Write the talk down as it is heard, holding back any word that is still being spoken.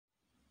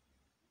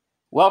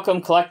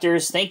Welcome,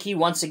 collectors. Thank you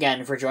once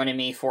again for joining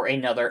me for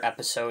another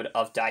episode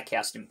of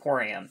Diecast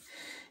Emporium.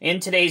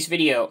 In today's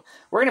video,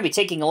 we're going to be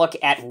taking a look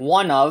at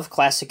one of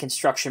Classic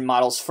Construction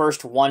Models'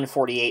 first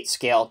 1/48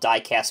 scale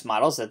diecast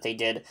models that they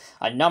did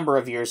a number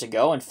of years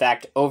ago, in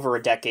fact, over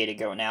a decade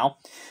ago now.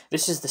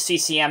 This is the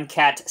CCM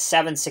Cat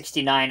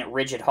 769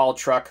 rigid haul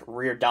truck,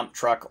 rear dump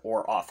truck,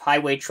 or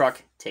off-highway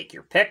truck. Take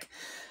your pick.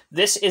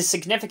 This is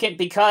significant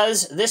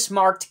because this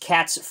marked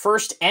Cat's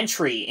first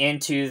entry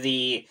into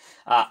the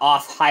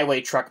off-highway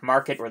truck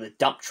market, or the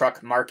dump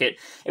truck market.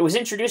 It was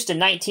introduced in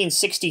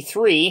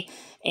 1963,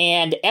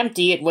 and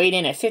empty, it weighed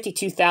in at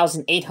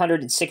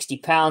 52,860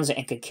 pounds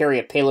and could carry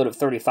a payload of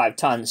 35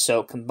 tons,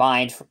 so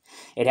combined,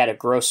 it had a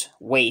gross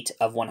weight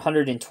of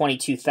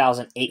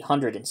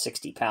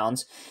 122,860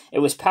 pounds. It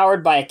was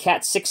powered by a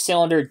Cat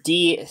 6-cylinder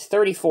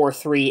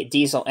D34.3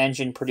 diesel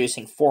engine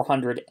producing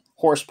 400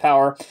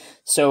 horsepower,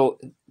 so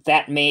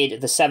that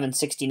made the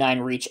 769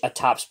 reach a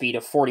top speed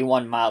of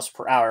 41 miles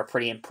per hour,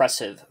 pretty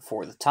impressive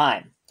for the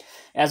time.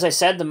 As I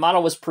said, the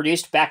model was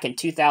produced back in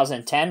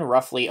 2010,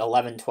 roughly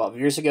 12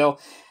 years ago.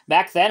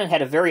 Back then, it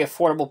had a very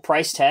affordable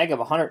price tag of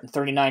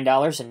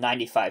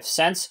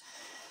 $139.95.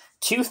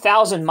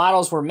 2,000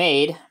 models were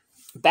made.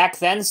 Back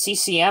then,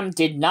 CCM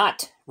did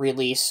not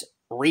release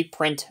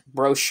reprint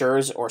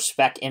brochures or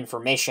spec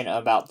information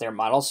about their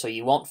models, so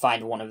you won't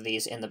find one of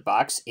these in the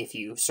box if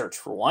you search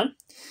for one.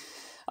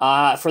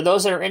 For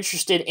those that are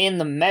interested in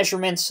the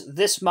measurements,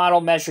 this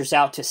model measures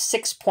out to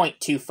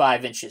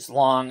 6.25 inches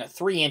long,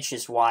 3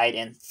 inches wide,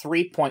 and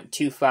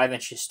 3.25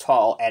 inches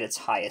tall at its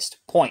highest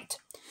point.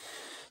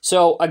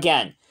 So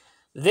again,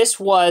 this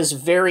was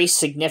very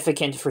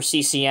significant for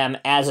CCM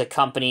as a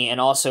company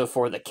and also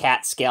for the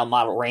Cat scale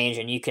model range,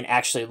 and you can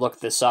actually look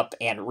this up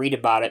and read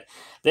about it.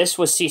 This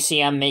was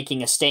CCM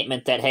making a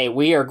statement that, hey,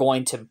 we are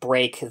going to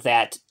break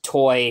that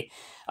toy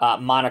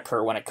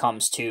moniker when it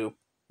comes to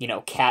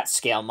Cat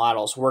scale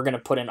models. We're going to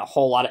put in a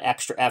whole lot of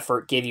extra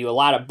effort, give you a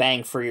lot of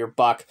bang for your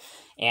buck,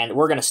 and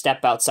we're going to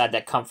step outside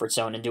that comfort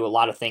zone and do a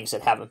lot of things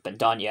that haven't been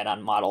done yet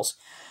on models,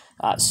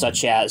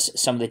 such as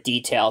some of the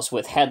details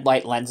with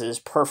headlight lenses,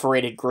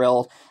 perforated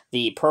grille,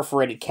 the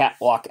perforated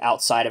catwalk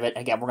outside of it.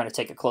 Again, we're going to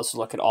take a closer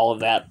look at all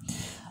of that.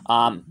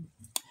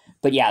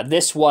 But yeah,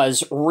 this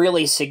was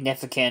really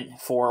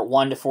significant for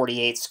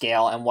 1/48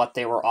 scale and what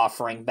they were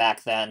offering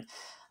back then.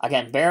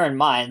 Again, bear in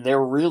mind,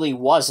 there really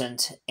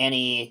wasn't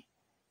any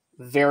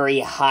very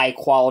high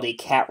quality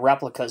Cat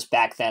replicas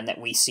back then that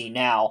we see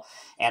now,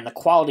 and the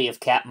quality of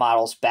Cat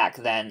models back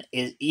then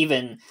is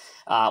even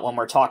when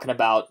we're talking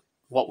about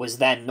what was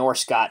then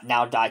Norscot,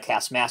 now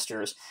Diecast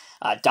Masters.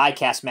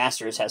 Diecast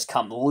Masters has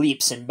come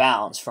leaps and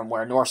bounds from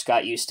where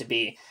Norscot used to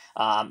be,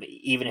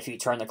 even if you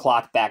turn the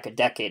clock back a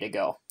decade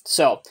ago.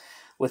 So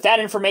with that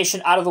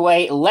information out of the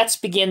way, let's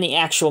begin the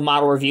actual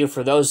model review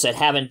for those that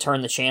haven't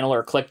turned the channel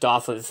or clicked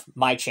off of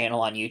my channel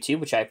on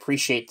YouTube, which I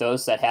appreciate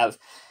those that have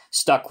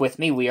stuck with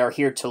me. We are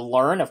here to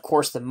learn. Of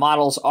course, the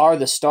models are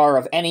the star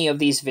of any of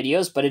these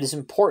videos, but it is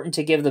important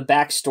to give the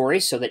backstory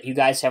so that you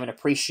guys have an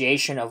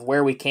appreciation of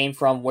where we came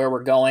from, where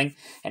we're going,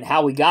 and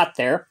how we got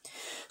there.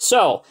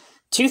 So,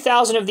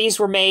 2,000 of these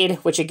were made,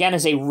 which again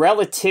is a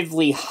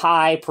relatively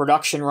high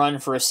production run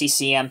for a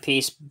CCM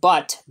piece,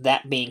 but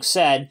that being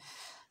said,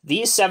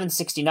 these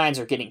 769s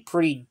are getting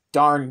pretty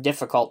darn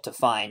difficult to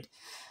find.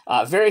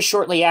 Very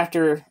shortly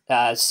after,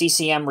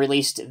 CCM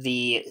released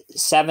the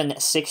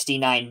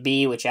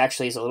 769B, which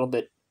actually is a little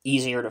bit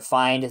easier to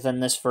find than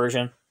this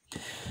version.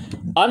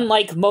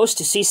 Unlike most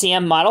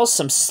CCM models,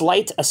 some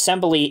slight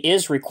assembly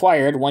is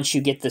required. Once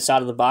you get this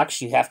out of the box,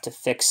 you have to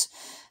fix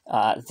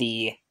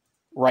the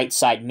right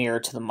side mirror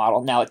to the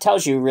model. Now, it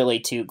tells you really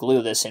to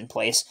glue this in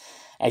place.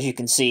 As you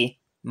can see,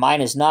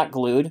 mine is not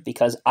glued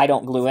because I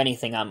don't glue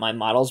anything on my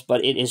models,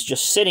 but it is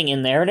just sitting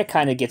in there, and it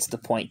kind of gets the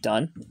point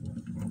done.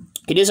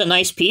 It is a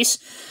nice piece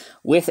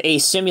with a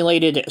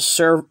simulated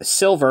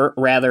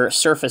silver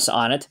surface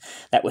on it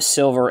that was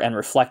silver and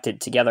reflected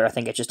together. I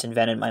think I just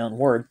invented my own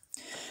word.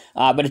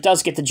 But it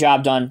does get the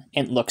job done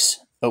and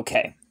looks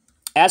okay.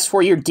 As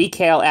for your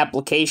decal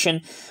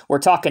application, we're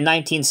talking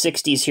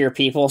 1960s here,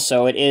 people,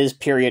 so it is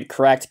period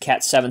correct.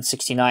 Cat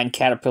 769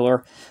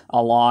 Caterpillar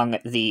along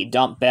the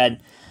dump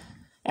bed.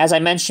 As I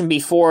mentioned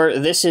before,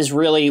 this is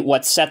really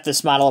what set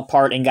this model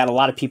apart and got a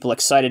lot of people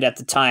excited at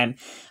the time,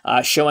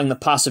 showing the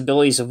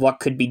possibilities of what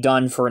could be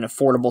done for an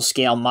affordable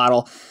scale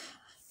model.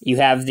 You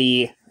have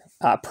the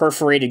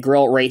perforated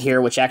grille right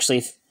here, which actually,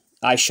 if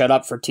I shut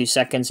up for 2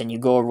 seconds and you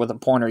go over with a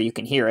pointer, you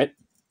can hear it.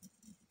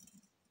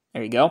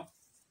 There you go.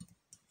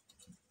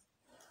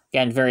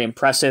 Again, very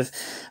impressive.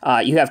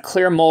 You have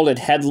clear molded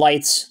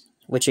headlights,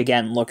 which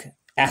again look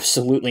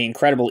absolutely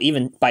incredible,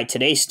 even by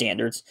today's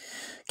standards.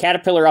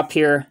 Caterpillar up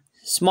here.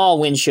 Small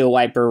windshield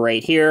wiper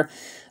right here.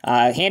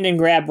 Hand and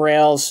grab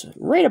rails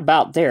right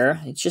about there.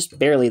 It's just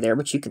barely there,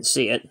 but you can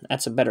see it.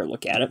 That's a better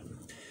look at it.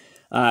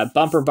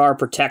 Bumper bar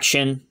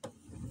protection.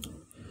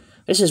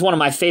 This is one of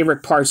my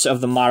favorite parts of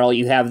the model.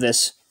 You have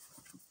this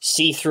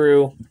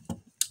see-through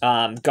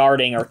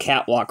guarding or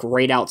catwalk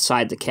right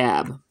outside the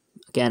cab.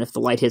 Again, if the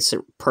light hits it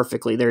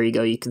perfectly, there you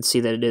go. You can see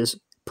that it is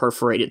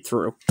perforated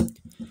through.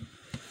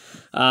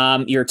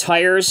 Your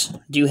tires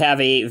do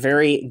have a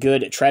very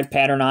good tread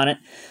pattern on it.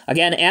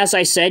 Again, as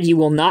I said, you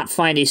will not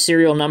find a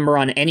serial number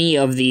on any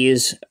of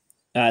these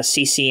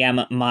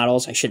CCM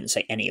models. I shouldn't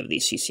say any of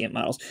these CCM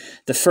models.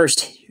 The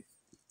first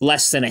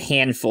less than a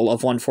handful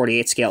of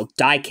 1/48 scale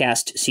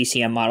die-cast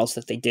CCM models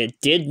that they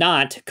did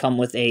not come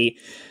with a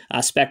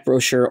spec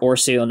brochure or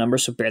serial number,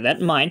 so bear that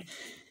in mind.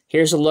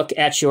 Here's a look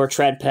at your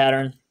tread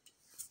pattern.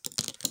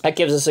 That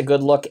gives us a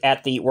good look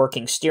at the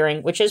working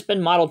steering, which has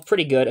been modeled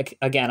pretty good.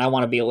 Again, I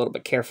want to be a little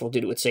bit careful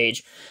due to its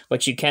age,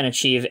 but you can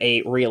achieve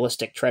a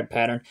realistic tread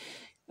pattern,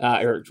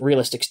 or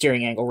realistic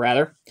steering angle,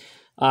 rather.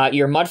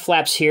 Your mud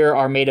flaps here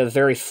are made of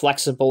very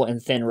flexible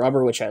and thin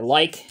rubber, which I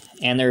like,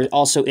 and there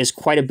also is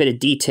quite a bit of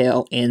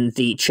detail in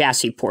the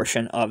chassis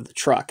portion of the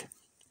truck.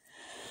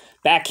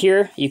 Back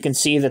here, you can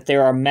see that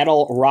there are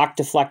metal rock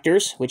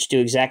deflectors, which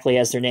do exactly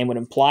as their name would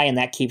imply, and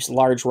that keeps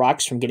large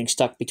rocks from getting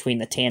stuck between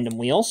the tandem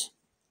wheels.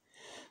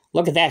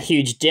 Look at that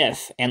huge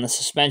diff and the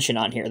suspension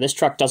on here. This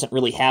truck doesn't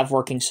really have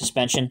working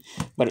suspension,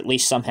 but at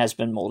least some has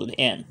been molded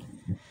in.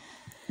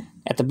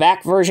 At the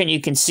back version, you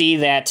can see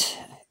that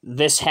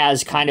this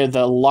has kind of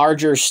the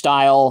larger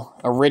style,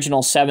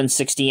 original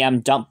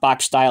 760M dump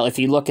box style. If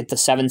you look at the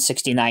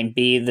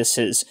 769B, this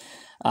is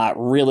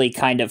really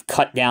kind of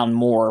cut down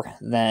more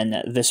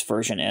than this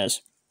version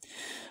is.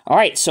 All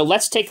right, so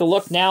let's take a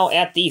look now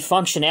at the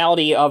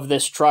functionality of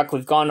this truck.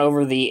 We've gone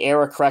over the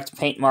era-correct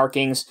paint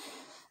markings,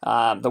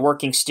 the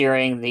working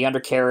steering, the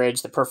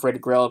undercarriage, the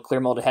perforated grille, clear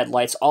molded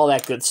headlights, all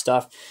that good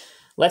stuff.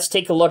 Let's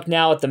take a look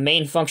now at the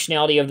main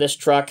functionality of this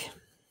truck,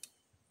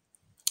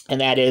 and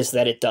that is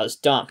that it does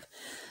dump.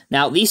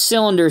 Now, these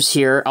cylinders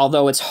here,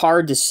 although it's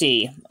hard to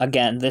see,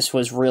 again, this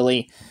was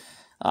really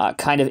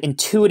kind of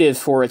intuitive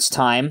for its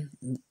time.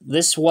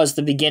 This was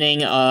the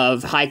beginning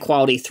of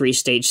high-quality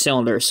three-stage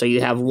cylinders. So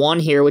you have one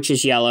here, which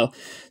is yellow,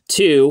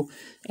 two,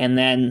 and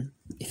then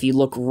if you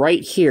look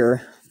right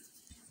here,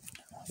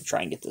 I'll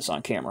try and get this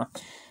on camera,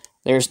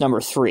 there's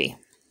number 3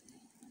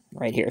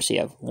 right here. So you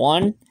have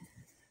 1,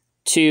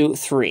 2,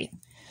 3.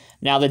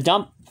 Now, the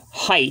dump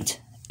height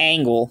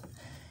angle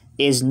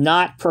is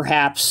not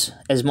perhaps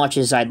as much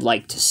as I'd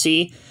like to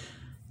see,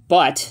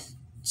 but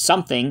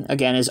something,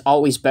 again, is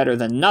always better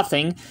than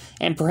nothing,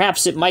 and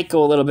perhaps it might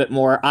go a little bit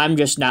more. I'm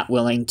just not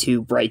willing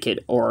to break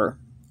it or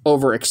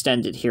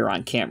overextend it here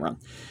on camera.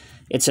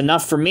 It's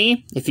enough for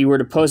me. If you were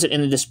to pose it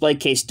in the display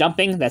case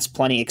dumping, that's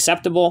plenty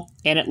acceptable,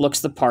 and it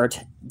looks the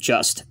part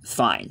just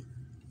fine.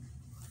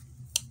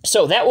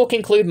 So that will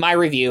conclude my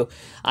review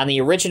on the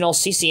original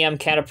CCM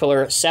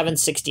Caterpillar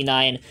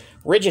 769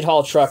 rigid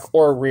haul truck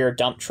or rear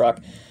dump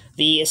truck.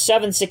 The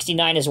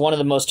 769 is one of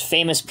the most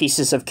famous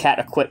pieces of Cat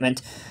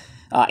equipment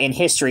in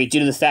history due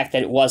to the fact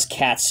that it was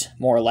Cat's,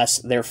 more or less,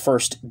 their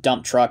first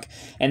dump truck.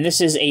 And this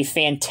is a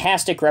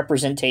fantastic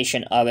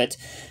representation of it.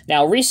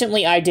 Now,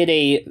 recently I did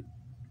a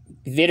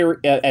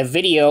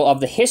video of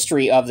the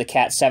history of the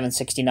Cat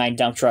 769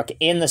 dump truck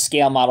in the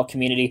scale model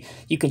community.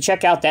 You can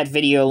check out that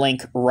video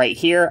link right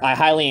here. I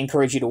highly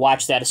encourage you to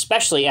watch that,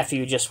 especially after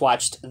you just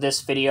watched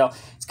this video.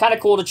 It's kind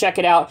of cool to check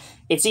it out.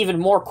 It's even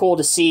more cool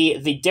to see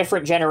the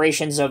different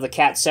generations of the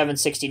Cat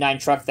 769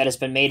 truck that has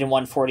been made in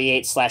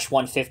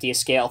 148/150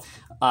 scale.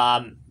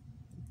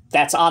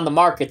 That's on the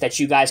market that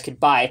you guys could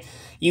buy.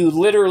 You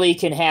literally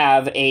can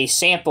have a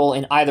sample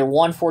in either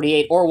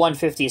 148 or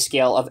 150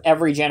 scale of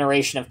every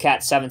generation of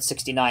Cat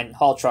 769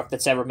 haul truck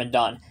that's ever been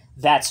done.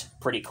 That's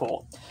pretty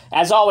cool.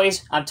 As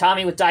always, I'm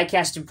Tommy with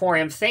Diecast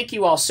Emporium. Thank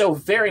you all so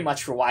very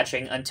much for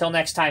watching. Until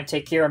next time,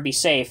 take care and be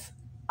safe.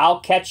 I'll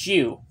catch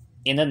you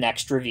in the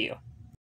next review.